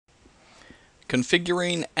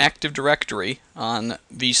Configuring Active Directory on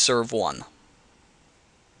vserv1.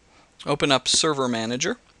 Open up Server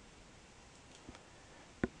Manager.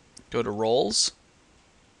 Go to Roles.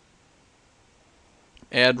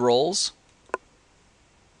 Add Roles.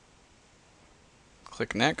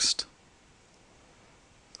 Click Next.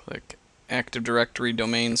 Click Active Directory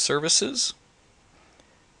Domain Services.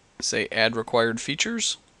 Say Add Required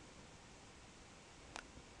Features.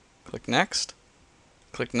 Click Next.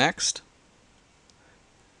 Click Next.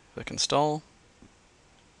 Click Install.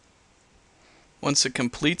 Once it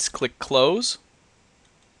completes, click Close.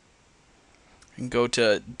 And go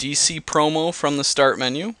to DC Promo from the Start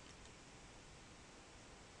menu.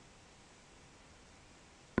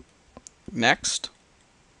 Next.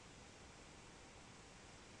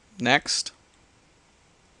 Next.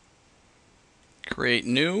 Create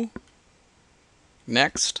New.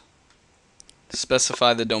 Next.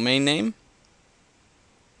 Specify the domain name.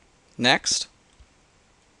 Next.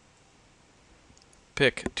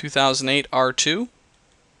 Pick 2008 R2.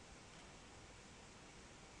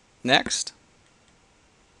 Next.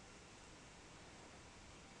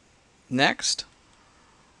 Next.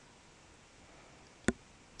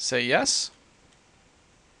 Say yes.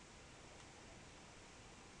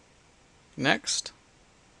 Next.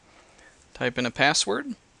 Type in a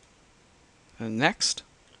password. And next.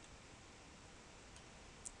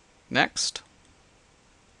 Next.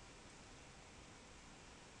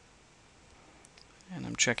 And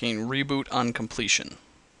I'm checking reboot on completion.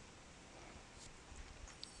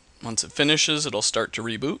 Once it finishes, it'll start to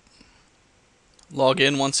reboot. Log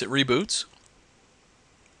in once it reboots.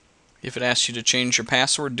 If it asks you to change your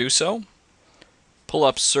password, do so. Pull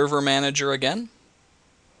up Server Manager again.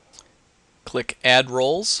 Click Add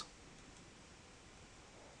Roles.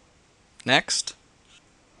 Next.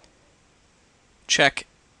 Check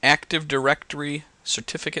Active Directory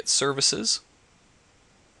Certificate Services.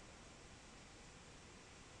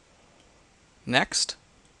 Next.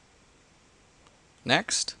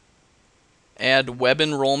 Next. Add Web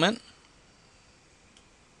Enrollment.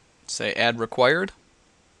 Say Add Required.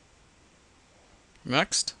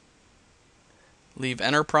 Next. Leave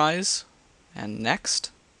Enterprise and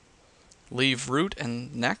Next. Leave Root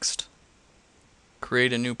and Next.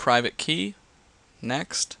 Create a new private key.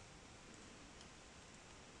 Next.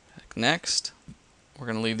 Click Next. We're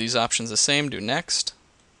going to leave these options the same. Do Next.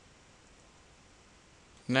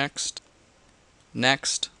 Next.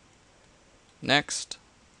 Next. Next.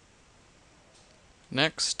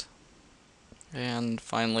 Next. And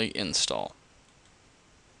finally install.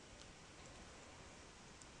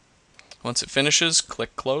 Once it finishes,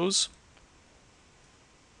 click Close.